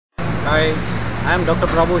Hi, I am Dr.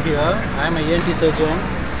 Prabhu here. I am a ENT surgeon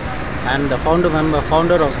and the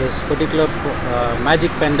founder of this particular magic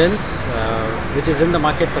pendants, which is in the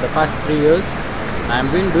market for the past 3 years. I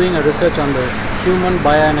have been doing a research on the human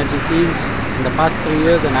bioenergy fields in the past 3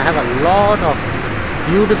 years, and I have a lot of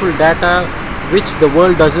beautiful data which the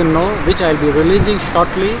world doesn't know, which I'll be releasing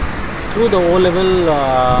shortly through the O-level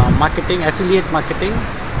marketing, affiliate marketing,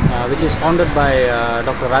 which is founded by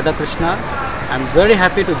Dr. Radhakrishna. I'm very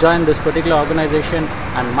happy to join this particular organization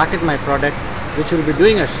and market my product, which will be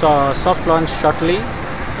doing a soft launch shortly,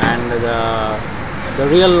 and the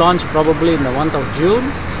real launch probably in the month of June.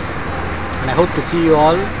 And I hope to see you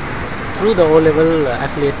all through the O-level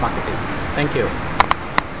affiliate marketing. Thank you.